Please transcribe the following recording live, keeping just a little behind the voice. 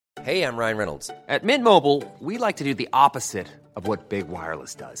Hey, I'm Ryan Reynolds. At Mint Mobile, we like to do the opposite of what Big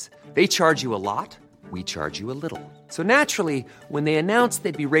Wireless does. They charge you a lot, we charge you a little. So naturally, when they announced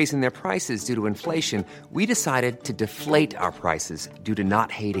they'd be raising their prices due to inflation, we decided to deflate our prices due to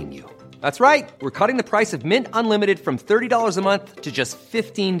not hating you. That's right. We're cutting the price of Mint Unlimited from $30 a month to just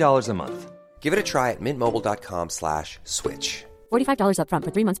 $15 a month. Give it a try at mintmobile.com/switch. $45 up front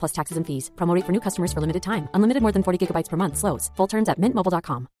for 3 months plus taxes and fees. Promo rate for new customers for limited time. Unlimited more than 40 gigabytes per month. Slows full terms at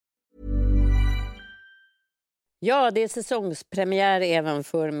mintmobile.com. Ja, det är säsongspremiär även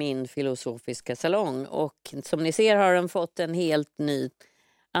för min filosofiska salong. Och som ni ser har den fått en helt ny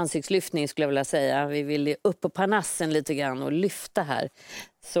ansiktslyftning skulle jag vilja säga. Vi vill upp på panassen lite grann och lyfta här.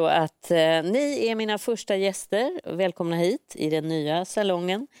 Så att ni är mina första gäster. Välkomna hit i den nya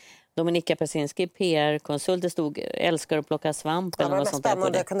salongen. Dominika Persinski, PR-konsult, det stod älskar att plocka svamp. Ja, det var mest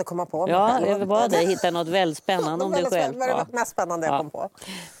spännande jag kunde komma på. Ja, det var det. Hitta något väldigt spännande om dig själv. Det var det mest spännande jag kom på.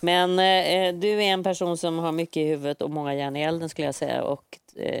 Men du är en person som har mycket i huvudet och många järn i elden skulle jag säga. Och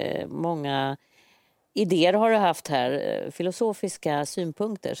många idéer har du haft här, filosofiska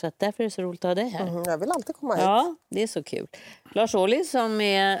synpunkter. Så att därför är det så roligt att ha dig här. Jag vill alltid komma hit. Ja, det är så kul. Lars Ohly som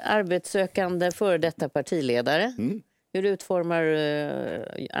är arbetssökande före detta partiledare. Hur utformar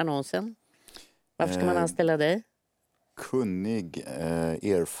annonsen? Varför ska man anställa dig? Kunnig,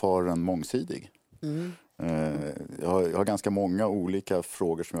 erfaren, mångsidig. Jag har ganska många olika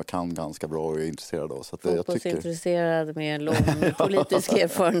frågor som jag kan ganska bra och är intresserad av. Så att Fotbollsintresserad med en lång politisk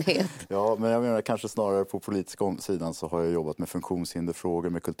erfarenhet. Ja, men jag menar kanske snarare på politiska sidan så har jag jobbat med funktionshinderfrågor,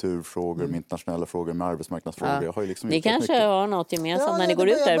 med kulturfrågor, med internationella frågor, med arbetsmarknadsfrågor. Ja. Jag har liksom ni kanske mycket. har något gemensamt när ni går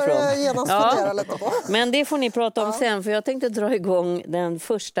ut därifrån. Men det får ni prata om sen, för jag tänkte dra igång den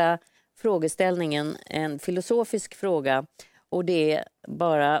första frågeställningen, en filosofisk fråga. Och det är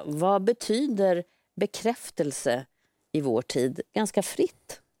bara, vad betyder bekräftelse i vår tid? Ganska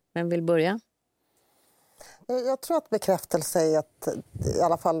fritt. Vem vill börja? Jag tror att bekräftelse är i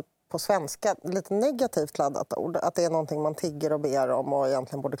alla fall på svenska, lite negativt laddat ord. Att det är någonting man tigger och ber om och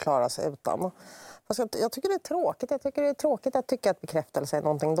egentligen borde klara sig utan. Fast jag tycker det är tråkigt. Jag tycker det är tråkigt att tycka att bekräftelse är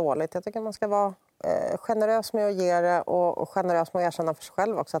någonting dåligt. Jag tycker man ska vara generös med att ge det och generös med att erkänna för sig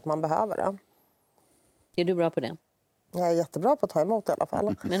själv också att man behöver det. Är du bra på det? Jag är jättebra på att ta emot i alla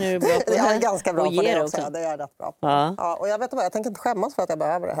fall. Men är du bra på det? Jag är ganska bra på det också. också. Det är jag rätt bra på. Ja. Ja, och jag vet vad, jag tänker inte skämmas för att jag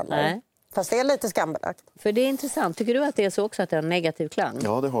behöver det heller. Nej. Fast det är lite skambelagt. För det är intressant. Tycker du att det är så också att det är en negativ klang?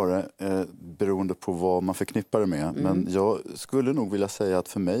 Ja, det har det. Beroende på vad man förknippar det med. Men jag skulle nog vilja säga att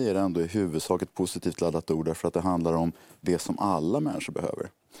för mig är det ändå i huvudsak ett positivt laddat ord. Därför att det handlar om det som alla människor behöver.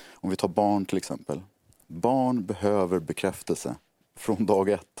 Om vi tar barn till exempel. Barn behöver bekräftelse från dag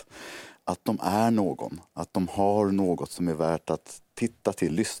ett. Att de är någon. Att de har något som är värt att titta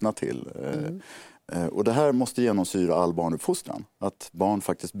till, lyssna till. Och det här måste genomsyra all barnuppfostran. Att barn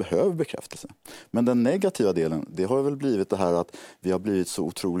faktiskt behöver bekräftelse. Men den negativa delen, det har väl blivit det här att vi har blivit så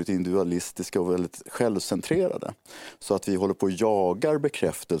otroligt individualistiska och väldigt självcentrerade. Så att vi håller på och jagar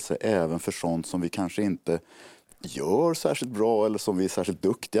bekräftelse även för sånt som vi kanske inte gör särskilt bra eller som vi är särskilt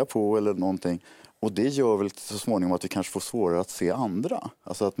duktiga på eller någonting. Och det gör väl så småningom att vi kanske får svårare att se andra.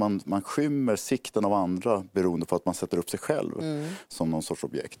 Alltså att man skymmer sikten av andra beroende på att man sätter upp sig själv som någon sorts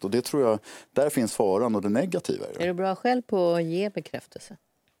objekt. Och det tror jag, där finns faran och det negativa. Är du bra själv på att ge bekräftelse?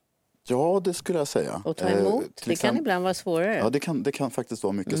 Ja, det skulle jag säga. Och ta emot? Det kan ibland vara svårare. Ja, det kan faktiskt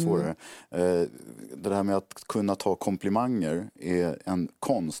vara mycket svårare. Det här med att kunna ta komplimanger är en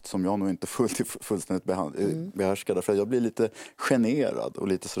konst som jag nog inte fullständigt behärskar. Därför jag blir lite generad och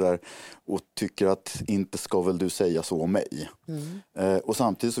lite sådär och tycker att inte ska väl du säga så om mig. Och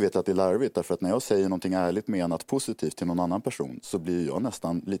samtidigt så vet jag att det är larvigt därför att när jag säger någonting ärligt menat positivt till någon annan person så blir jag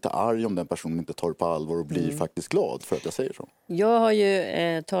nästan lite arg om den personen inte tar det på allvar och blir faktiskt glad för att jag säger så. Jag har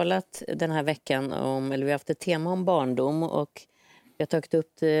ju talat den här veckan vi har haft ett tema om barndom och jag har tagit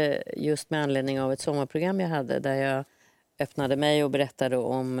upp det just med anledning av ett sommarprogram jag hade där jag öppnade mig och berättade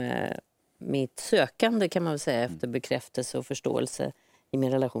om mitt sökande kan man väl säga efter bekräftelse och förståelse i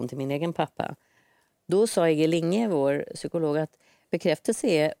min relation till min egen pappa. Då sa Ege Linge, vår psykolog, att bekräftelse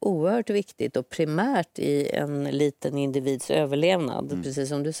är oerhört viktigt och primärt i en liten individs överlevnad. Precis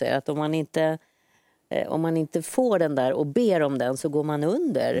som du säger, att om man inte får den där och ber om den så går man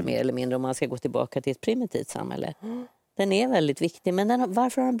under mer eller mindre om man ska gå tillbaka till ett primitivt samhälle. Den är väldigt viktig, men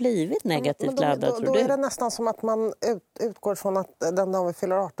varför har den blivit negativt laddad tror du? Då är det nästan som att man utgår från att den dag vi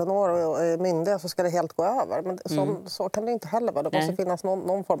fyller 18 år och är myndiga så ska det helt gå över. Men så kan det inte heller vara. Det måste finnas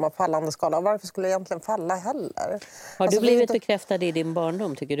någon form av fallande skala. Varför skulle det egentligen falla heller? Har du blivit bekräftad i din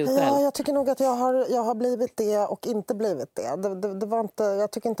barndom tycker du själv? Ja, jag tycker nog att jag har blivit det och inte blivit det. Det var inte,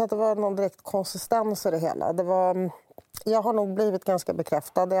 jag tycker inte att det var någon direkt konsistens i det hela. Det var jag har nog blivit ganska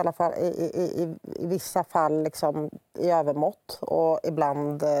bekräftad i alla fall i vissa fall liksom, i övermått och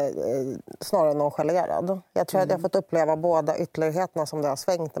ibland snarare nonchalerad. Jag tror att jag har fått uppleva båda ytterligheterna som det har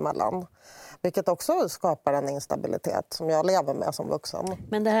svängt emellan. Vilket också skapar en instabilitet som jag lever med som vuxen.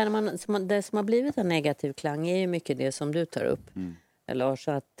 Men det här det som har blivit en negativ klang är ju mycket det som du tar upp, Lars,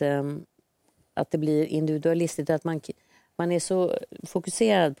 att det blir individualistiskt, att man är så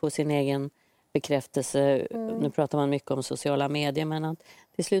fokuserad på sin egen bekräftelse. Nu pratar man mycket om sociala medier, men att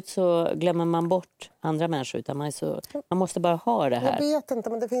till slut så glömmer man bort andra människor, utan man måste bara ha det här. Jag vet inte,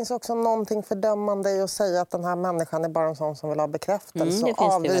 men det finns också någonting fördömande i att säga att den här människan är bara en sån som vill ha bekräftelse. Och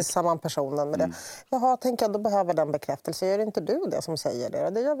avvisar man personen med det. Jaha, tänker jag, då behöver den bekräftelse. Gör inte du det som säger det?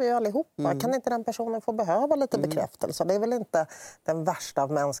 Det gör vi ju allihopa. Kan inte den personen få behöva lite bekräftelse? Det är väl inte den värsta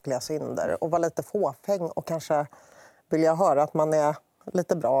av mänskliga synder. Och vara lite fåfäng och kanske vilja höra att man är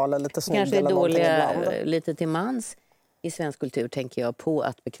lite bra eller lite snygg. Kanske är eller dåliga ibland. lite till mans i svensk kultur, tänker jag, på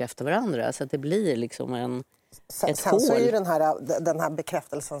att bekräfta varandra. Så att det blir liksom ett Sen hål. så är ju den här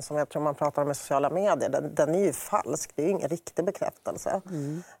bekräftelsen som jag tror man pratar om i sociala medier, den är ju falsk. Det är ju ingen riktig bekräftelse.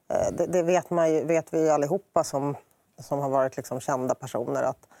 Det vet vi ju allihopa som har varit liksom kända personer,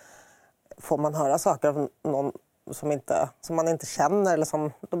 att får man höra saker av någon som man inte känner,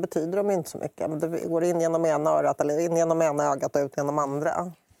 eller då betyder de inte så mycket. Men det går in genom ena örat eller in genom ena ögat och ut genom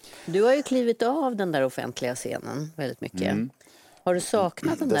andra. Du har ju klivit av den där offentliga scenen väldigt mycket. Har du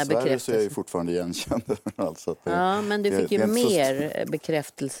saknat den där bekräftelsen? Dessvärre så är jag ju fortfarande igenkänd. Alltså men du fick ju mer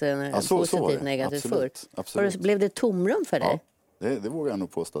bekräftelse, positivt, negativt förr. Absolut. Blev det tomrum för dig? Ja, det vågar jag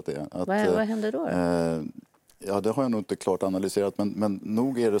nog påstå att det är. Vad hände då? Ja, det har jag nog inte klart analyserat, men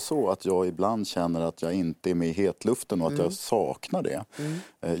nog är det så att jag ibland känner att jag inte är med i hetluften och att jag saknar det.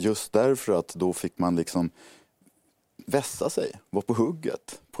 Just därför att då fick man liksom vässa sig, vara på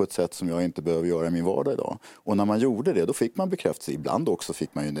hugget på ett sätt som jag inte behöver göra i min vardag idag. Och när man gjorde det, då fick man bekräftelse. Ibland också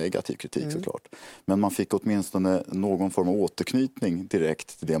fick man ju negativ kritik såklart. Men man fick åtminstone någon form av återknytning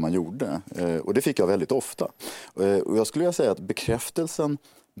direkt till det man gjorde. Och det fick jag väldigt ofta. Och jag skulle vilja säga att bekräftelsen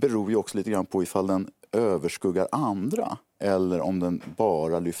beror ju också lite grann på ifall den överskuggar andra eller om den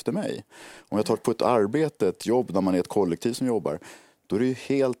bara lyfter mig. Om jag tar på ett arbete, ett jobb där man är ett kollektiv som jobbar, då är det ju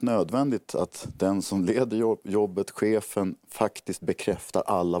helt nödvändigt att den som leder jobbet, chefen, faktiskt bekräftar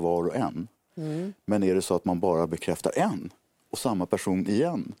alla var och en. Men är det så att man bara bekräftar en och samma person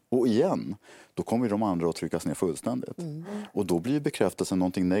igen och igen, då kommer de andra att tryckas ner fullständigt. Och då blir bekräftelsen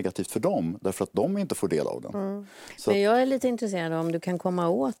någonting negativt för dem, därför att de inte får del av den. Så Men jag är lite intresserad om du kan komma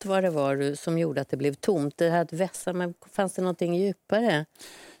åt vad det var som gjorde att det blev tomt. Det här att vässa, men fanns det någonting djupare?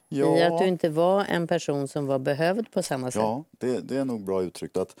 ja, I att du inte var en person som var behövd på samma sätt? Ja, det är nog bra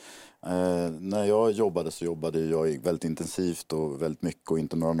uttryckt. Att, när jag jobbade så jobbade jag väldigt intensivt och väldigt mycket och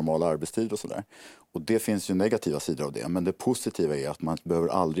inte några normala arbetstider och sådär. Och det finns ju negativa sidor av det. Men det positiva är att man behöver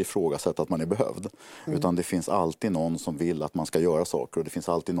aldrig ifrågasätta att man är behövd. Utan det finns alltid någon som vill att man ska göra saker. Och det finns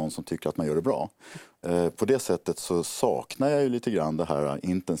alltid någon som tycker att man gör det bra. På det sättet så saknar jag ju lite grann det här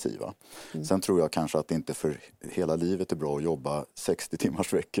intensiva. Sen tror jag kanske att det inte för hela livet är bra att jobba 60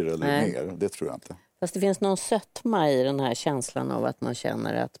 timmars veckor eller mer. Det tror jag inte. Fast det finns någon sötma i den här känslan av att man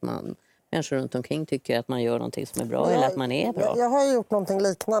känner att människor runt omkring tycker att man gör någonting som är bra eller att man är bra. Jag har gjort någonting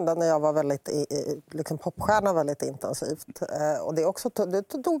liknande när jag var väldigt liksom popstjärna väldigt intensivt. Och det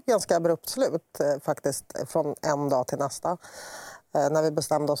tog ganska abrupt slut faktiskt från en dag till nästa. När vi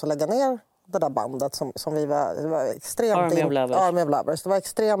bestämde oss att lägga ner det där bandet som vi var extremt... Army of Lovers. Det var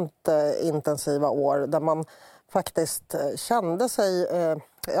extremt intensiva år där man faktiskt kände sig...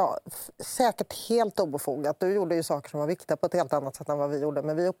 säkert helt obefogat. Du gjorde ju saker som var viktiga på ett helt annat sätt än vad vi gjorde.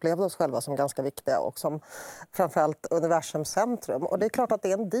 Men vi upplevde oss själva som ganska viktiga och som framförallt universums centrum. Och det är klart att det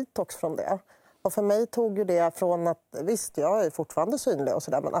är en detox från det. Och för mig tog ju det från att, visst jag är fortfarande synlig och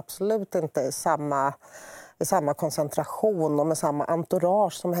sådär, men absolut inte i samma koncentration och med samma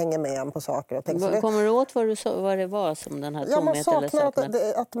entourage som hänger med en på saker och ting. Kommer du åt vad det var som den här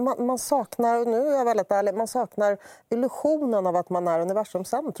tomheten? Man saknar, nu är jag väldigt ärlig, man saknar illusionen av att man är universums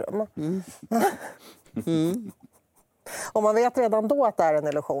centrum. Och man vet redan då att det är en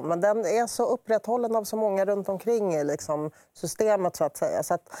illusion, men den är så upprätthållen av så många runt omkring i liksom systemet så att säga.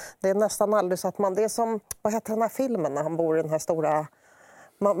 Så att det är nästan aldrig så att det är som, vad heter den här filmen när han bor i den här stora...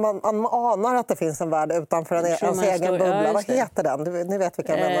 Man anar att det finns en värld utanför ens egen bubbla. Vad heter den? Ni vet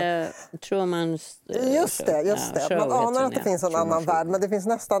vilka jag menar. Just det. Man anar att det finns en annan värld, men det finns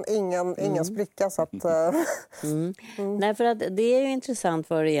nästan ingen spricka. Så att, Nej, för att det är ju intressant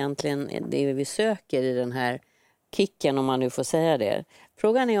vad det egentligen det vi söker i den här kicken, om man nu får säga det.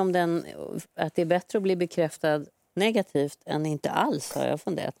 Frågan är om att det är bättre att bli bekräftad negativt än inte alls, har jag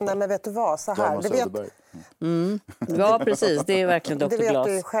funderat på. Nej, men vet du vad? Så här, Ja, precis. Det är verkligen Dr. Det vet Glas.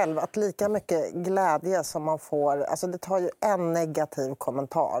 du ju själv, att lika mycket glädje som man får... Alltså det tar ju en negativ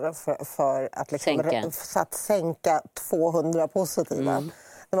kommentar för att, liksom, att sänka 200 positiva.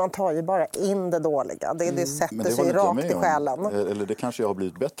 Men man tar ju bara in det dåliga. Det sätter sig rakt i själen. Eller det kanske jag har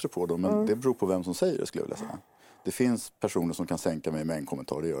blivit bättre på då, men det beror på vem som säger det, skulle jag vilja säga. Det finns personer som kan sänka mig med en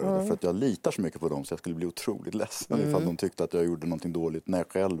kommentar, det gör jag. För att jag litar så mycket på dem så jag skulle bli otroligt ledsen ifall de tyckte att jag gjorde någonting dåligt när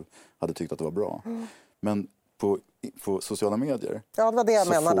jag själv hade tyckt att det var bra. Men på sociala medier det var det jag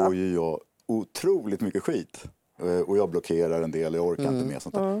menade. Får ju jag otroligt mycket skit. Och jag blockerar en del, jag orkar inte med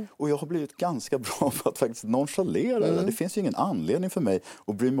sånt där. Och jag har blivit ganska bra på att faktiskt nonchalera det. Det finns ju ingen anledning för mig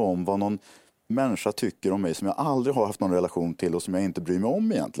att bry mig om vad någon människa tycker om mig som jag aldrig har haft någon relation till och som jag inte bryr mig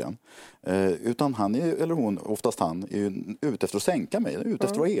om egentligen. Utan han eller hon, oftast han, är ju ute efter att sänka mig, ute efter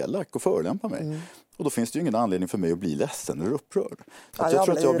att vara elak och förolämpa mig. Och då finns det ju ingen anledning för mig att bli ledsen eller upprörd. Så jag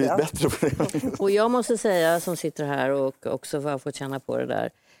tror att jag har blivit bättre på det. Och jag måste säga, som sitter här och också har fått känna på det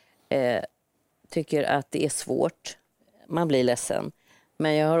där, tycker att det är svårt. Man blir ledsen.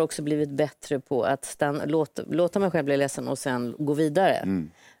 Men jag har också blivit bättre på att låta mig själv bli ledsen och sen gå vidare.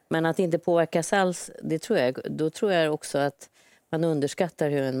 Men att inte påverkas alls, då tror jag också att man underskattar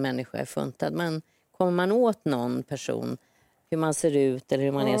hur en människa är funtad. Men kommer man åt någon person, hur man ser ut eller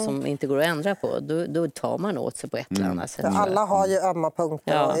hur man är som inte går att ändra på, då tar man åt sig på ett eller annat sätt. Alla har ju ömma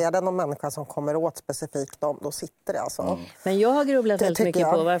punkter och är det någon människa som kommer åt specifikt dem, då sitter det alltså. Men jag har grubblat väldigt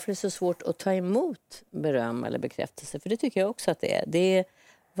mycket på varför det är så svårt att ta emot beröm eller bekräftelse. För det tycker jag också att det är.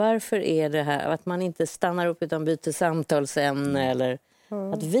 Varför är det här att man inte stannar upp utan byter samtalsämne eller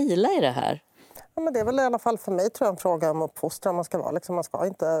att vila i det här? Ja, men det är väl i alla fall för mig, tror jag, en fråga om uppfostran. Man ska vara, liksom, man ska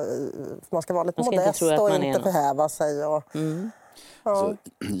vara lite modest och inte förhäva sig. Och, Så,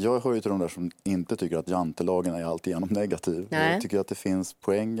 jag hör ju till de där som inte tycker att jantelagen är alltigenom negativ. Nej. Jag tycker att det finns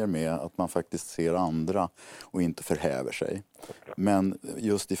poänger med att man faktiskt ser andra och inte förhäver sig. Men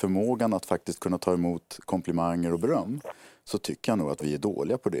just i förmågan att faktiskt kunna ta emot komplimanger och beröm, så tycker jag nog att vi är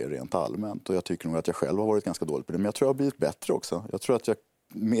dåliga på det rent allmänt. Och jag tycker nog att jag själv har varit ganska dålig på det. Men jag tror jag har blivit bättre också. Jag tror att jag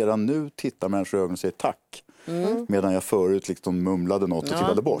mera nu tittar människor i ögonen och säger tack. Medan jag förut liksom mumlade något och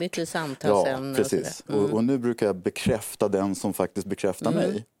tittade bort. Lite samtalsämne. Ja, precis. Och nu brukar jag bekräfta den som faktiskt bekräftar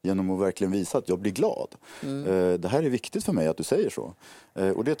mig. Genom att verkligen visa att jag blir glad. Det här är viktigt för mig att du säger så.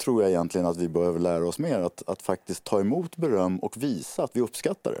 Och det tror jag egentligen att vi behöver lära oss mer. Att faktiskt ta emot beröm och visa att vi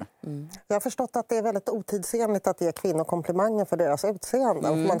uppskattar det. Jag har förstått att det är väldigt otidsenligt att ge kvinnor komplimanger för deras utseende.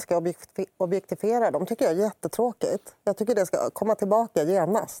 Och man ska objektifiera dem. Tycker jag är jättetråkigt. Jag tycker det ska komma tillbaka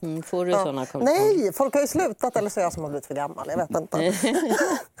genast. Får du sådana komplimanger? Nej, folk har ju slutat. Eller så är jag som har blivit för gammal. Jag vet inte.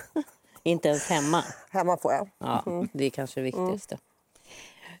 Inte ens hemma? Hemma får jag. Ja, det är kanske det viktigaste.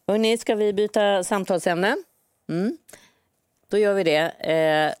 Hörrni, ska vi byta samtalsämne? Då gör vi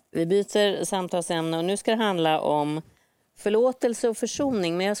det. Vi byter samtalsämne och nu ska det handla om förlåtelse och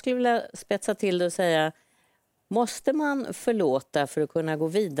försoning. Men jag skulle vilja spetsa till det och säga, måste man förlåta för att kunna gå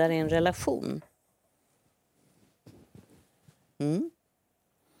vidare i en relation?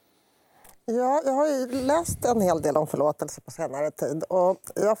 Ja, jag har ju läst en hel del om förlåtelse på senare tid. Och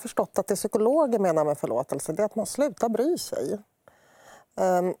jag har förstått att det psykologer menar med förlåtelse, det är att man slutar bry sig.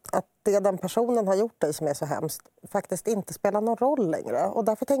 Att det den personen har gjort dig som är så hemskt faktiskt inte spelar någon roll längre. Och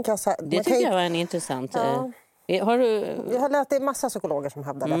därför tänker jag så här, det tycker jag var en intressant... Har du... Jag har läst, det är massa psykologer som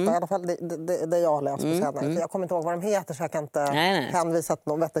hävdar detta. I alla fall det jag har läst på senare. Jag kommer inte ihåg vad de heter så jag kan inte hänvisa till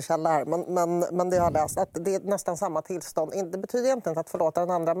någon vettig källa här. Men det jag har läst, att det är nästan samma tillstånd. Det betyder egentligen inte att förlåta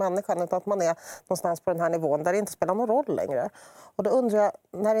den andra människan, utan att man är någonstans på den här nivån där det inte spelar någon roll längre. Och då undrar jag,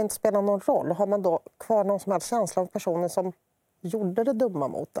 när det inte spelar någon roll, har man då kvar någon som helst känsla av personen som gjorde det dumma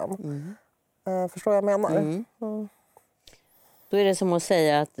mot den? Förstår jag menar? Då är det som att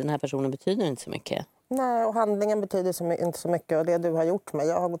säga att den här personen betyder inte så mycket. Nej, och handlingen betyder inte så mycket. Och det du har gjort mig,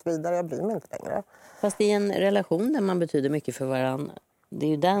 jag har gått vidare, jag bryr mig inte längre. Fast i en relation där man betyder mycket för varandra, det är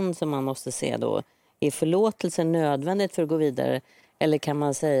ju den som man måste se då. Är förlåtelsen nödvändigt för att gå vidare? Eller kan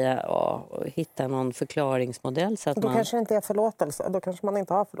man säga, hitta någon förklaringsmodell? Så att då kanske det inte är förlåtelse, då kanske man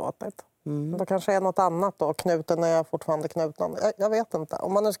inte har förlåtit. Då kanske det är något annat då, knuten är fortfarande knuten. Jag vet inte.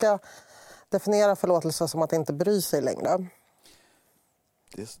 Om man nu ska definiera förlåtelse som att inte bry sig längre.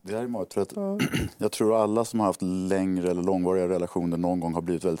 Det här är målet för att jag tror alla som har haft längre eller långvariga relationer någon gång har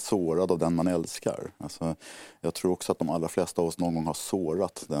blivit väldigt sårad av den man älskar. Alltså, jag tror också att de allra flesta av oss någon gång har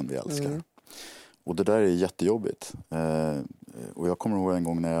sårat den vi älskar. Och det där är jättejobbigt. Och jag kommer ihåg en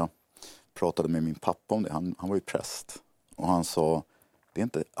gång när jag pratade med min pappa om det. Han var ju präst. Och han sa, det är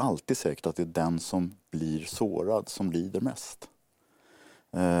inte alltid säkert att det är den som blir sårad som lider mest.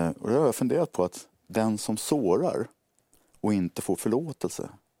 Och det har jag funderat på att den som sårar och inte får förlåtelse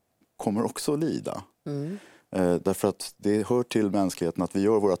kommer också att lida. Därför att det hör till mänskligheten att vi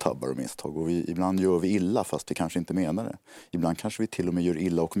gör våra tabbar och misstag, och ibland gör vi illa fast vi kanske inte menar det. Ibland kanske vi till och med gör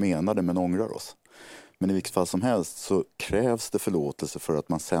illa och menar det men ångrar oss. Men i vilket fall som helst så krävs det förlåtelse för att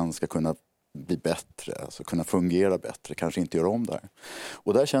man sen ska kunna bli bättre, alltså kunna fungera bättre, kanske inte göra om det här.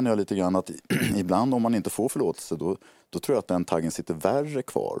 Och där känner jag lite grann att ibland om man inte får förlåtelse då tror jag att den taggen sitter värre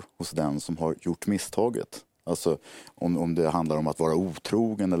kvar hos den som har gjort misstaget. Alltså om det handlar om att vara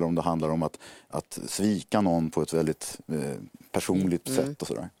otrogen eller om det handlar om att svika någon på ett väldigt personligt sätt och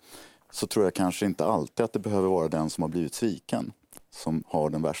sådär. Så tror jag kanske inte alltid att det behöver vara den som har blivit sviken som har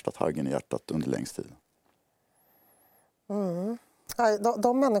den värsta taggen i hjärtat under längst tid.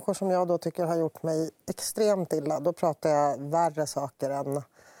 De människor som jag då tycker har gjort mig extremt illa, då pratar jag värre saker än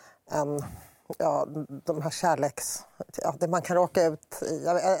de här det man kan råka ut i.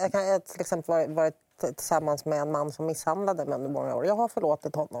 Jag kan till exempel varit tillsammans med en man som misshandlade mig under många år. Jag har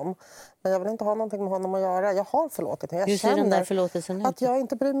förlåtit honom, men jag vill inte ha någonting med honom att göra. Jag har förlåtit honom. Jag känner att jag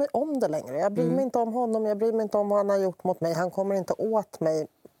inte bryr mig om det längre. Jag bryr mig inte om honom, jag bryr mig inte om vad han har gjort mot mig. Han kommer inte åt mig.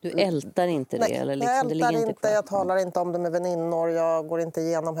 Du ältar inte det? Nej, eller liksom, jag ältar det inte, kvar. jag talar inte om det med väninnor, jag går inte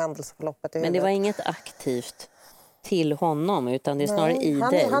igenom händelseförloppet i huvudet. Men det var inget aktivt till honom, utan det är snarare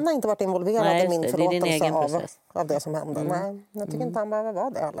dig. Han har inte varit involverad i min förlåtelse av det som hände. Nej, jag tycker inte han behöver vara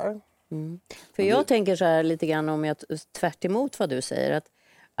det heller. För jag tänker så här lite grann om jag tvärt emot vad du säger,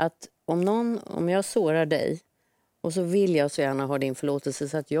 att om jag sårar dig och så vill jag så gärna ha din förlåtelse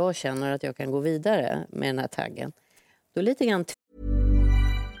så att jag känner att jag kan gå vidare med den här taggen, då lite grann.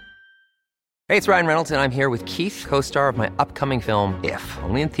 Hey, it's Ryan Reynolds, and I'm here with Keith, co-star of my upcoming film, If,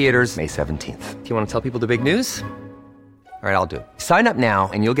 only in theaters May 17th. Do you want to tell people the big news? All right, I'll do it. Sign up now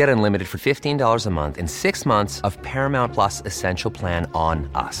and you'll get unlimited for $15 a month and 6 months of Paramount Plus Essential Plan on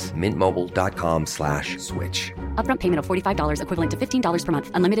us. MintMobile.com/switch. Upfront payment of $45 equivalent to $15 per month.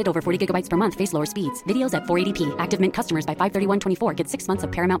 Unlimited over 40 gigabytes per month. Face lower speeds. Videos at 480p. Active Mint customers by 531.24 get 6 months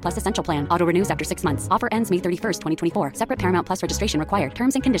of Paramount Plus Essential Plan. Auto renews after 6 months. Offer ends May 31st, 2024. Separate Paramount Plus registration required.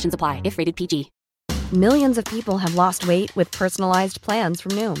 Terms and conditions apply if rated PG. Millions of people have lost weight with personalized plans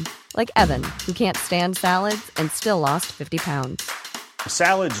from Noom. Like Evan, who can't stand salads and still lost 50 pounds.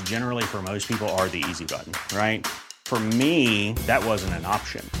 Salads generally for most people are the easy button, right? For me, that wasn't an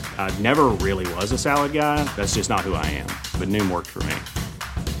option. I never really was a salad guy. That's just not who I am. But Noom worked for me.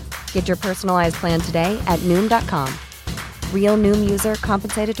 Get your personalized plan today at Noom.com. Real Noom user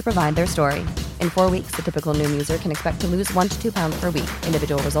compensated to provide their story. In 4 weeks, the typical Noom user can expect to lose 1 to 2 pounds per week.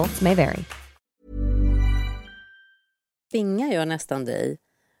 Individual results may vary. Tvingar jag nästan dig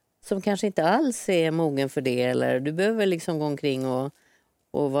som kanske inte alls är mogen för det, eller du behöver liksom gå omkring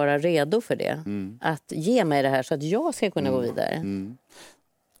och vara redo för det. Att ge mig det här så att jag ska kunna gå vidare.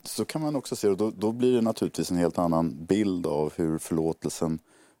 Så kan man också se det. Då blir det naturligtvis en helt annan bild av hur förlåtelsen,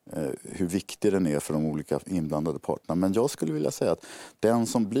 hur viktig den är för de olika inblandade parterna. Men jag skulle vilja säga att den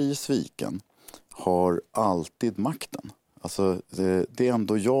som blir sviken har alltid makten. Alltså, det är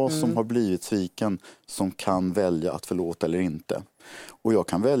ändå jag som har blivit sviken som kan välja att förlåta eller inte. Och jag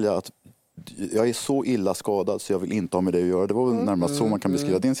kan välja att jag är så illa skadad så jag vill inte ha med dig att göra. Det var väl närmast så man kan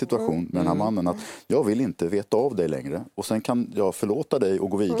beskriva din situation med den här mannen. Att jag vill inte veta av dig längre. Och sen kan jag förlåta dig och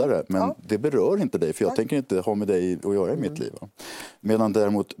gå vidare. Men det berör inte dig, för jag tänker inte ha med dig att göra i mitt liv. Medan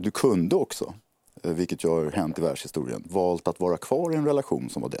däremot du kunde också, vilket ju har hänt i världshistorien, valt att vara kvar i en relation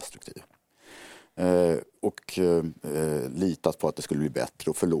som var destruktiv. Och litat på att det skulle bli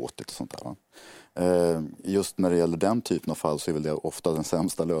bättre och förlåtit och sånt där. Just när det gäller den typen av fall så är väl det ofta den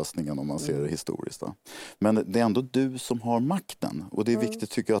sämsta lösningen om man ser det historiskt. Då. Men det är ändå du som har makten, och det är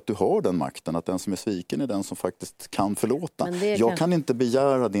viktigt tycker jag att du har den makten, att den som är sviken är den som faktiskt kan förlåta. Jag kan inte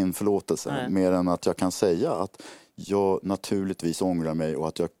begära din förlåtelse mer än att jag kan säga att jag naturligtvis ångrar mig och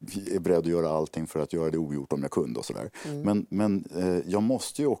att jag är beredd att göra allting för att göra det ogjort om jag kunde och sådär. Men jag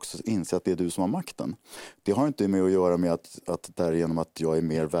måste ju också inse att det är du som har makten. Det har inte med att göra med att därigenom att jag är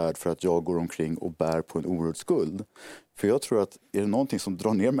mer värd för att jag går omkring och bär på en oerhörd skuld. För jag tror att är det någonting som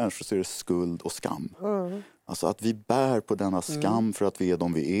drar ner människor så är det skuld och skam. Alltså att vi bär på denna skam för att vi är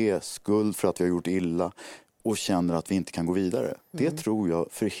de vi är, skuld för att vi har gjort illa och känner att vi inte kan gå vidare. Det tror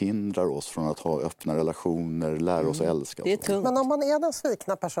jag förhindrar oss från att ha öppna relationer, lära oss att älska. Det är tungt. Men om man är den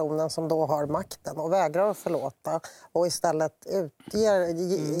svikna personen som då har makten och vägrar att förlåta och istället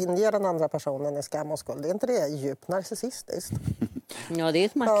inger den andra personen i skam och skuld, är inte det djupt narcissistiskt? Ja, det är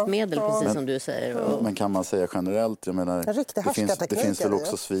ett maktmedel, precis som du säger. Men kan man säga generellt, jag menar, det finns väl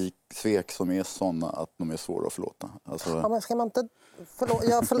också svek som är sådana att de är svåra att förlåta. Alltså... Ja, men ska man inte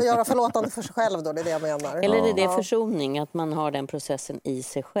göra förlåtande för sig själv då, det är det jag menar. Eller är det försoning, att man har den processen i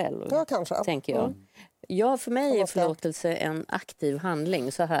sig själv? Ja, kanske. Tänker jag. Ja, för mig är förlåtelse en aktiv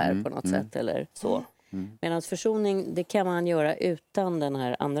handling så här på något sätt eller så. Medan försoning, det kan man göra utan den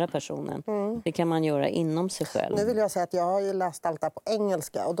här andra personen. Det kan man göra inom sig själv. Nu vill jag säga att jag har ju läst allt det här på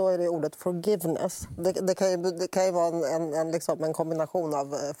engelska och då är det ordet forgiveness. Det kan ju vara en kombination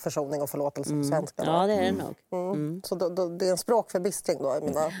av försoning och förlåtelse på svenska. Ja, det är det nog. Så det är en språkförbistring då.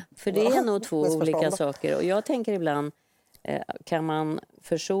 För det är nog två olika saker. Och jag tänker ibland, kan man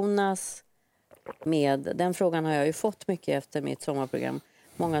försonas med... Den frågan har jag ju fått mycket efter mitt sommarprogram.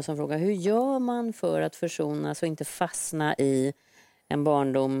 Många som frågar, hur gör man för att försonas och inte fastna i en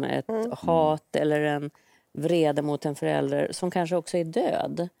barndom, ett hat eller en vrede mot en förälder som kanske också är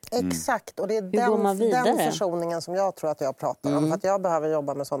död? Exakt, och det är den försoningen som jag tror att jag pratar om. För att jag behöver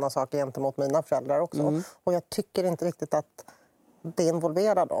jobba med sådana saker gentemot mina föräldrar också. Och jag tycker inte riktigt att det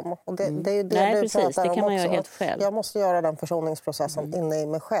involverar dem. Och det är ju det Nej, du precis, pratar det kan om man också. göra helt själv. Jag måste göra den försoningsprocessen inne i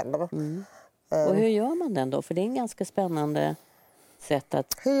mig själv. Och hur gör man den då? För det är en ganska spännande sätt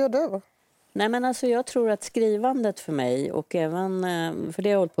att... Hur gör du? Nej, men alltså jag tror att skrivandet för mig och även, för det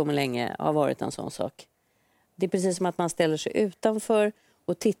har jag hållit på med länge, har varit en sån sak. Det är precis som att man ställer sig utanför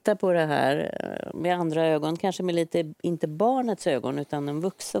och tittar på det här med andra ögon. Kanske med lite, inte barnets ögon utan en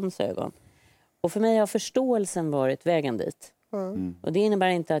vuxens ögon. Och för mig har förståelsen varit vägen dit. Och det innebär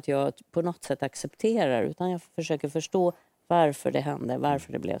inte att jag på något sätt accepterar utan jag försöker förstå varför det hände,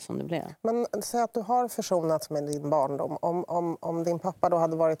 varför det blev som det blev. Men säg att du har försonats med din barndom. Om din pappa då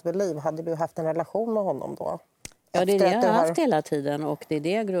hade varit vid liv, hade du haft en relation med honom då? Ja, det är det jag har haft hela tiden och det är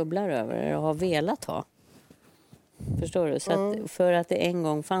det jag grubblar över och har velat ha. Förstår du? Så att för att det en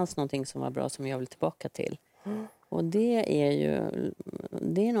gång fanns någonting som var bra som jag vill tillbaka till. Och det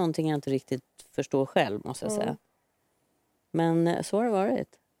är någonting jag inte riktigt förstår själv, måste jag säga. Men så har det varit.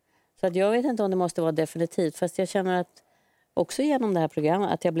 Så att jag vet inte om det måste vara definitivt, fast jag känner att också genom det här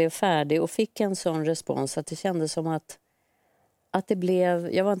programmet att jag blev färdig och fick en sån respons att det kändes som att det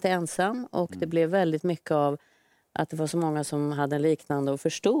blev, jag var inte ensam och det blev väldigt mycket av att det var så många som hade en liknande och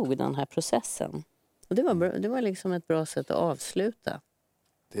förstod den här processen. Och det var liksom ett bra sätt att avsluta.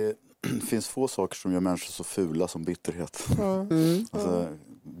 Det finns få saker som gör människor så fula som bitterhet. Alltså,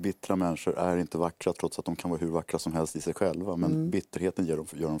 bittra människor är inte vackra trots att de kan vara hur vackra som helst i sig själva. Men bitterheten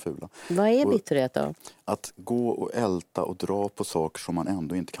gör dem fula. Vad är bitterhet då? Att gå och älta och dra på saker som man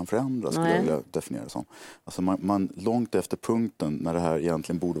ändå inte kan förändra skulle jag vilja definiera det som. Alltså man långt efter punkten när det här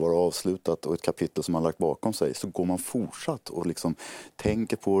egentligen borde vara avslutat och ett kapitel som man lagt bakom sig så går man fortsatt och liksom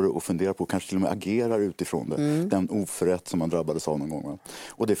tänker på det och funderar på, kanske till och med agerar utifrån det. Den oförrätt som man drabbades av någon gång. Va?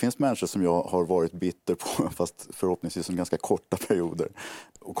 Och det finns människor som jag har varit bitter på, fast förhoppningsvis som ganska korta perioder.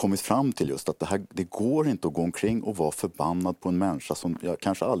 Och kommit fram till just att det går inte att gå omkring och vara förbannad på en människa som jag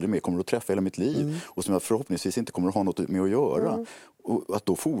kanske aldrig mer kommer att träffa i hela mitt liv. Och som jag förhoppningsvis inte kommer att ha något med att göra. Och att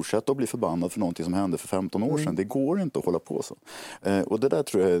då fortsätta att bli förbannad för någonting som hände för 15 år sedan. Det går inte att hålla på så. Och det där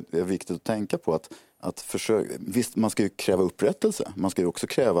tror jag är viktigt att tänka på. Att försöka, visst, man ska ju kräva upprättelse. Man ska ju också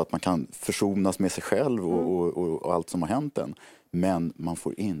kräva att man kan försonas med sig själv och allt som har hänt en. Men man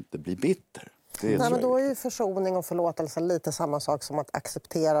får inte bli bitter. Nej, men då är ju försoning och förlåtelse lite samma sak som att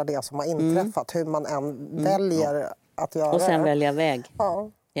acceptera det som har inträffat. Hur man än väljer att göra. Och sen välja väg.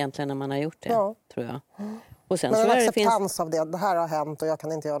 Egentligen när man har gjort det, tror jag. Och sen men så en acceptans av det. Det här har hänt och jag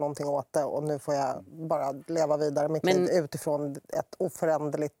kan inte göra någonting åt det. Och nu får jag bara leva vidare mitt liv utifrån ett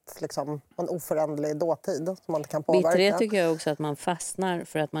en oföränderlig dåtid som man inte kan påverka. Bitterhet tycker jag också att man fastnar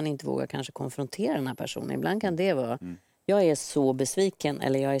för att man inte vågar kanske konfrontera den här personen. Ibland kan det vara, jag är så besviken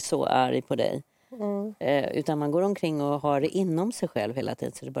eller jag är så arg på dig. Utan man går omkring och har det inom sig själv hela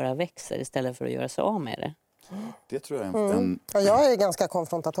tiden så det bara växer istället för att göra sig av med det. Det tror jag är jag är ganska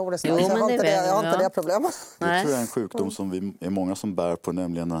konfrontatorisk. Jag har inte det problemet. Det tror jag är en sjukdom som vi är många som bär på,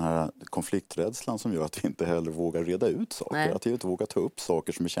 nämligen den här konflikträdslan som gör att vi inte heller vågar reda ut saker. Nej. Att vi inte vågar ta upp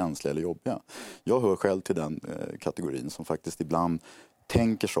saker som är känsliga eller jobbiga. Jag hör själv till den kategorin som faktiskt ibland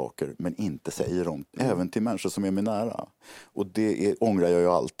tänker saker men inte säger dem. Även till människor som är mig nära. Och det ångrar jag ju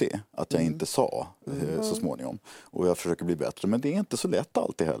alltid att jag inte sa så småningom. Och jag försöker bli bättre. Men det är inte så lätt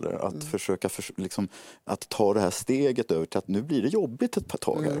alltid heller. Att försöka att ta det här steget över till att nu blir det jobbigt ett par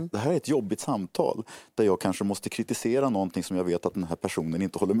tag. Det här är ett jobbigt samtal. Där jag kanske måste kritisera någonting som jag vet att den här personen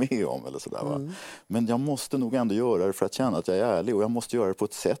inte håller med om. Eller sådär, va? Men jag måste nog ändå göra det för att känna att jag är ärlig. Och jag måste göra det på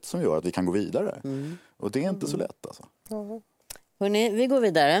ett sätt som gör att vi kan gå vidare. Och det är inte så lätt alltså. Hörrni, vi går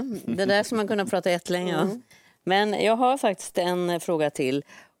vidare. Det där ska man kunna prata jättelänge om. Men jag har faktiskt en fråga till.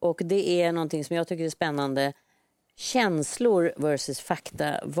 Och det är någonting som jag tycker är spännande. Känslor versus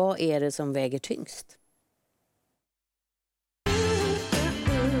fakta. Vad är det som väger tyngst?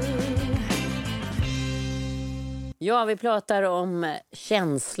 Ja, vi pratar om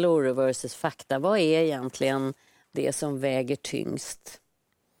känslor versus fakta. Vad är egentligen det som väger tyngst?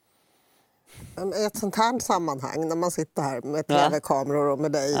 I ett sånt här sammanhang, när man sitter här med tv-kameror och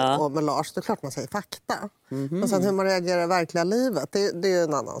med dig och med Lars, det är klart man säger fakta. Men sen hur man reagerar i verkliga livet, det är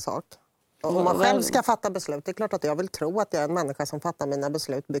en annan sak. Om man själv ska fatta beslut, det är klart att jag vill tro att jag är en människa som fattar mina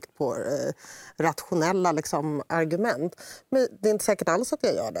beslut byggt på rationella liksom, argument. Men det är inte säkert alls att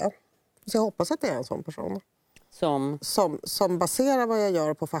jag gör det. Så jag hoppas att jag är en sån person. Som baserar vad jag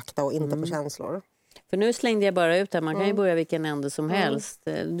gör på fakta och inte på känslor. För nu slängde jag bara ut här. Man kan ju börja vilken ände som helst.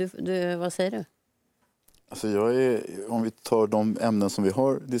 Vad säger du? Alltså om vi tar de ämnen som vi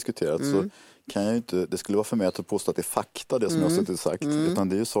har diskuterat så kan jag inte, det skulle vara för mig att påstå att det är fakta det som jag har suttit och sagt. Utan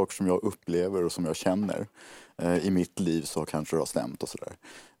det är ju saker som jag upplever och som jag känner. I mitt liv så kanske det har stämt och sådär.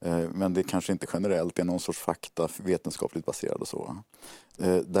 Men det kanske inte generellt är någon sorts fakta vetenskapligt baserad och så.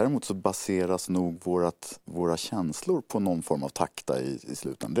 Däremot så baseras nog våra känslor på någon form av fakta i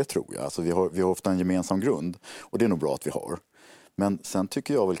slutändan. Det tror jag. Alltså vi har ofta en gemensam grund och det är nog bra att vi har. Men sen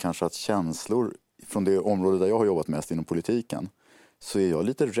tycker jag väl kanske att känslor från det område där jag har jobbat mest inom politiken så är jag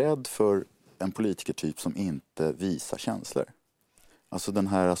lite rädd för en politikertyp som inte visar känslor. Alltså den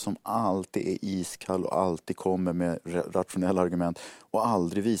här som alltid är iskall och alltid kommer med rationella argument och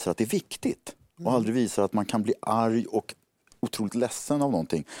aldrig visar att det är viktigt. Och aldrig visar att man kan bli arg och otroligt ledsen av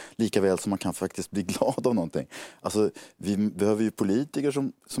någonting. Lika väl som man kan faktiskt bli glad av någonting. Alltså vi behöver ju politiker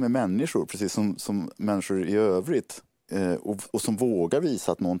som är människor, precis som människor i övrigt. Och som vågar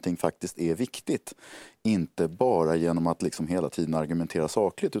visa att någonting faktiskt är viktigt. Inte bara genom att liksom hela tiden argumentera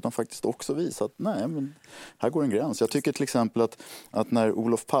sakligt utan faktiskt också visa att nej, men här går en gräns. Jag tycker till exempel att när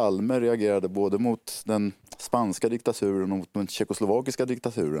Olof Palme reagerade både mot den spanska diktaturen och mot den tjeckoslovakiska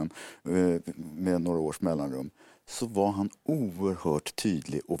diktaturen med några års mellanrum så var han oerhört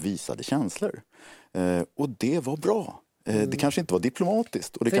tydlig och visade känslor. Och det var bra. Det kanske inte var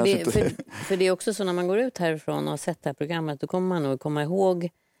diplomatiskt. Och för det är också så när man går ut härifrån och har sett det här programmet då kommer man nog komma ihåg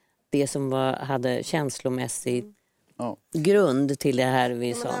det som hade känslomässig grund till det här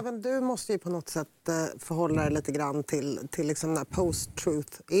vi sa. Men även du måste ju på något sätt förhålla dig lite grann till liksom den här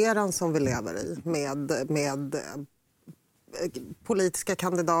post-truth-eran som vi lever i med politiska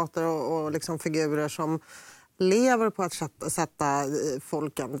kandidater och liksom figurer som lever på att sätta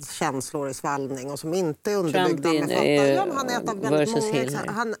folkens känslor i svallning och som inte är underbyggda med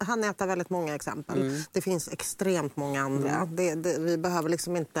fakta. Han äter väldigt många exempel. Det finns extremt många andra. Vi behöver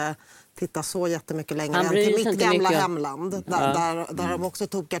liksom inte titta så jättemycket längre än till mitt gamla hemland. Där de också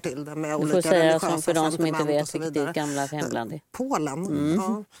tokar till det med olika religiösa för de som inte vet vilket ditt gamla hemland är. Polen,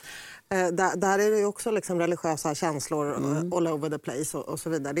 ja. Där är det ju också liksom religiösa känslor all over the place och så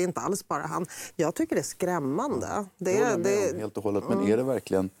vidare. Det är inte alls bara han. Jag tycker det är skrämmande. Helt och hållet. Men är det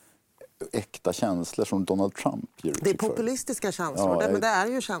verkligen äkta känslor som Donald Trump ger uttryck för? Det är populistiska känslor. Men det är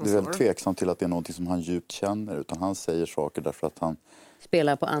ju känslor. Det är väldigt tveksamt till att det är något som han djupt känner. Utan han säger saker därför att han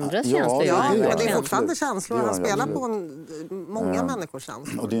spelar på andras känslor. Ja, men det är fortfarande känslor. Han spelar på många människors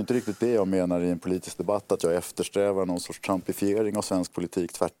känslor. Och det är inte riktigt det jag menar i en politisk debatt, att jag eftersträvar någon sorts trumpifiering av svensk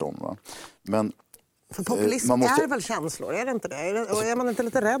politik, tvärtom. Va? Men, för populism är väl känslor, är det inte det? Och är man inte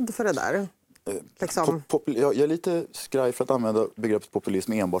lite rädd för det där? Liksom. Jag är lite skraj för att använda begreppet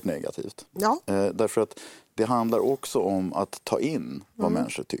populism enbart negativt. Ja. Därför att det handlar också om att ta in vad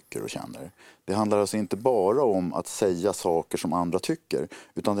människor tycker och känner. Det handlar alltså inte bara om att säga saker som andra tycker,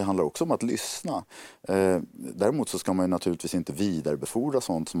 utan det handlar också om att lyssna. Däremot så ska man ju naturligtvis inte vidarebefordra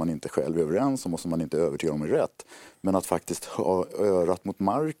sånt som man inte själv är överens om och som man inte är övertygad om är rätt. Men att faktiskt ha örat mot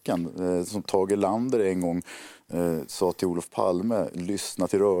marken, som Tage Erlander en gång sa till Olof Palme, lyssna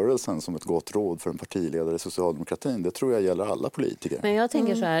till rörelsen som ett gott råd för en partiledare i socialdemokratin. Det tror jag gäller alla politiker. Men jag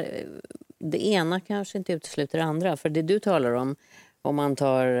tänker så här, det ena kanske inte utesluter det andra. För det du talar om man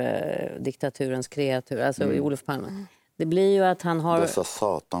tar diktaturens kreatur, alltså Olof Palme. Det blir ju att han har... Dessa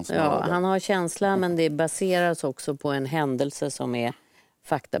satans han har känsla, men det baseras också på en händelse som är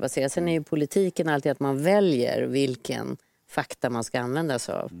faktabaserad. Sen är ju politiken alltid att man väljer vilken fakta man ska använda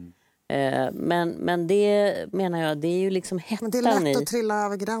sig av. Men det menar jag, det är ju liksom hettan i... Men det är lätt att trilla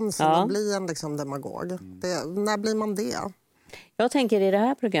över gränsen och bli en liksom demagog. När blir man det? Jag tänker i det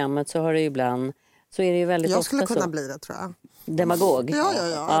här programmet så har det ibland... Så är det ju väldigt jag skulle ofta kunna så. bli det, tror jag. Demagog? Ja.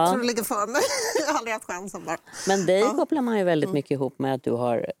 Jag tror det ligger för mig. Jag har aldrig haft chansen bara. Men dig kopplar man ju väldigt mycket ihop med att du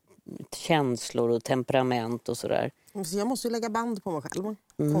har känslor och temperament och sådär. Så jag måste ju lägga band på mig själv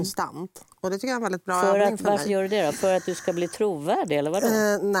konstant. Och det tycker jag är en väldigt bra För övning att, för mig. varför gör du det då? För att du ska bli trovärdig eller vadå?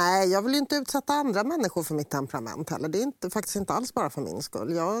 Nej, jag vill ju inte utsätta andra människor för mitt temperament heller. Det är faktiskt inte alls bara för min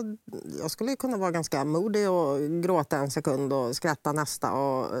skull. Jag skulle ju kunna vara ganska modig och gråta en sekund och skratta nästa.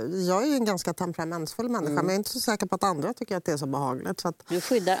 Och jag är ju en ganska temperamentsfull människa, men jag är inte så säker på att andra tycker att det är så behagligt. Så att... Du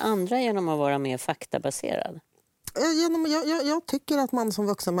skyddar andra genom att vara mer faktabaserad. Jag tycker att man som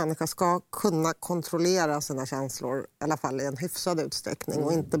vuxen människa ska kunna kontrollera sina känslor, i alla fall i en hyfsad utsträckning,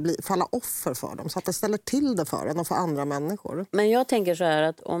 och inte falla offer för dem, så att det ställer till det för en och för andra människor. Men jag tänker så här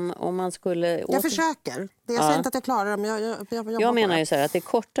att om man skulle... Jag försöker. Jag säger inte att jag klarar det, men jag menar ju så här att det är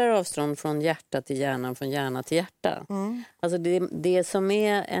kortare avstånd från hjärta till hjärna, från hjärna till hjärta. Alltså det som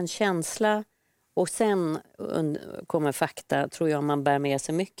är en känsla och sen kommer fakta, tror jag man bär med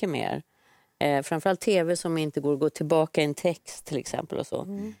sig mycket mer. Framförallt tv som inte går att gå tillbaka i en text till exempel och så.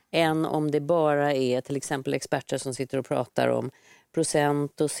 Än om det bara är till exempel experter som sitter och pratar om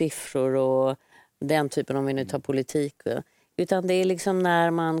procent och siffror och den typen, om vi nu tar politik. Utan det är liksom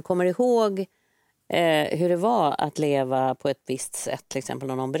när man kommer ihåg hur det var att leva på ett visst sätt, till exempel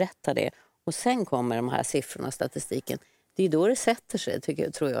när någon berättar det. Och sen kommer de här siffrorna, statistiken. Det är då det sätter sig,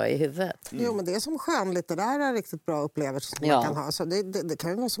 tror jag, i huvudet. Jo, men det är som skönlitterära riktigt bra upplevelser som man kan ha. Så det kan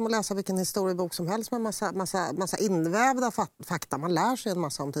ju vara som att läsa vilken historiebok som helst med massa invävda fakta. Man lär sig en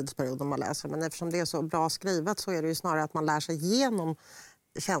massa om tidsperioden man läser. Men eftersom det är så bra skrivet så är det ju snarare att man lär sig genom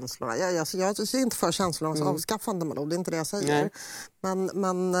känslorna. Jag ser inte för känslornas avskaffande, Malou, det är inte det jag säger.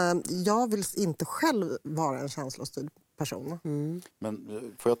 Men jag vill inte själv vara en känslostyrd person. Men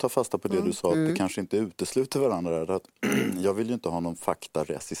får jag ta fasta på det du sa, att det kanske inte utesluter varandra. Att jag vill ju inte ha någon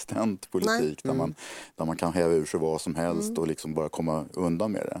faktaresistent politik där man kan häva ur sig vad som helst och liksom bara komma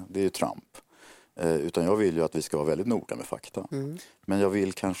undan med det. Det är ju Trump. Utan jag vill ju att vi ska vara väldigt noga med fakta. Men jag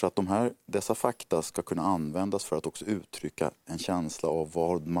vill kanske att dessa fakta ska kunna användas för att också uttrycka en känsla av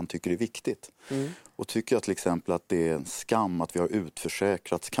vad man tycker är viktigt. Och tycker jag till exempel att det är en skam att vi har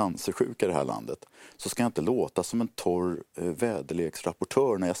utförsäkrats cancersjuka i det här landet, så ska jag inte låta som en torr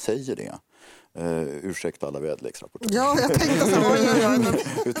väderleksrapportör när jag säger det. Ursäkta alla väderleksrapportörer. Ja, jag tänkte så.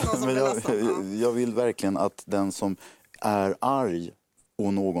 Jag vill verkligen att den som är arg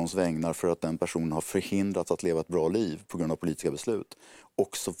och någons vägnar för att den personen har förhindrats att leva ett bra liv på grund av politiska beslut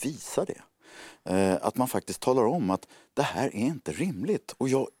också visar det. Att man faktiskt talar om att det här är inte rimligt och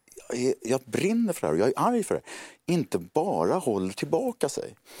jag brinner för det här och jag är arg för det. Inte bara håller tillbaka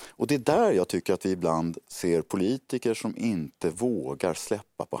sig. Och det är där jag tycker att vi ibland ser politiker som inte vågar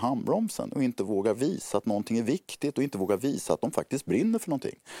släppa på handbromsen och inte vågar visa att någonting är viktigt och inte vågar visa att de faktiskt brinner för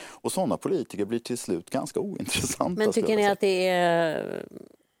någonting. Och sådana politiker blir till slut ganska ointressanta. Men tycker ni att det är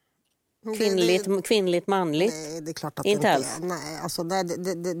kvinnligt, manligt? Nej, det är klart att inte det alls. Inte är. Nej, alltså,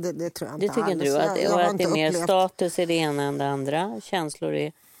 det tror jag inte. Det tycker inte du? Och att det är mer status i det ena än det andra? Känslor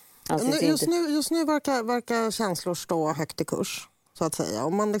är... Just nu verkar känslor stå högt i kurs, så att säga.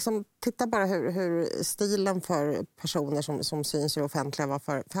 Om man liksom tittar bara hur stilen för personer som syns i det offentliga var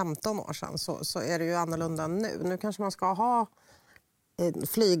för 15 år sedan, så är det ju annorlunda än nu. Nu kanske man ska ha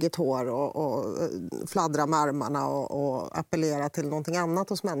flygigt hår och fladdra med armarna och appellera till någonting annat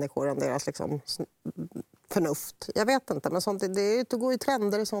hos människor än deras liksom förnuft. Jag vet inte, men det går ju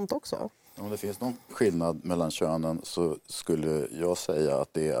trender i sånt också. Om det finns någon skillnad mellan könen så skulle jag säga att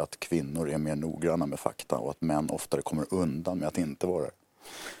det är att kvinnor är mer noggranna med fakta och att män oftare kommer undan med att inte vara det.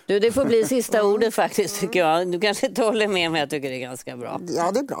 Du, det får bli sista ordet faktiskt, tycker jag. Du kanske inte håller med, men jag tycker det är ganska bra.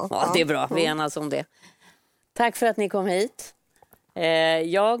 Ja, det är bra. Ja, det är bra. Vi enas om det. Tack för att ni kom hit.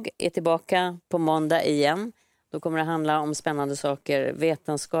 Jag är tillbaka på måndag igen. Då kommer det handla om spännande saker.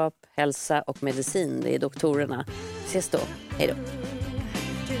 Vetenskap, hälsa och medicin. Det är doktorerna. Ses då. Hej då.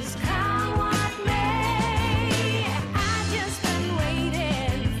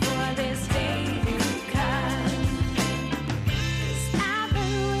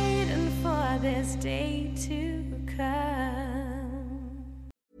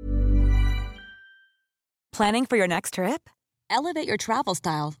 Planning for your next trip? Elevate your travel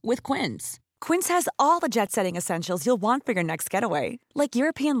style with Quince. Quince has all the jet-setting essentials you'll want for your next getaway, like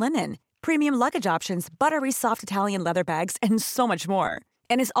European linen, premium luggage options, buttery soft Italian leather bags, and so much more.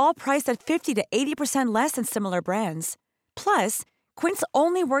 And is all priced at 50 to 80% less than similar brands. Plus, Quince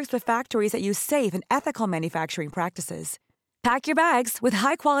only works with factories that use safe and ethical manufacturing practices. Pack your bags with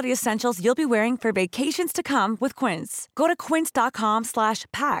high-quality essentials you'll be wearing for vacations to come with Quince. Go to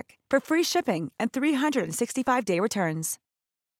quince.com/pack for free shipping and 365-day returns.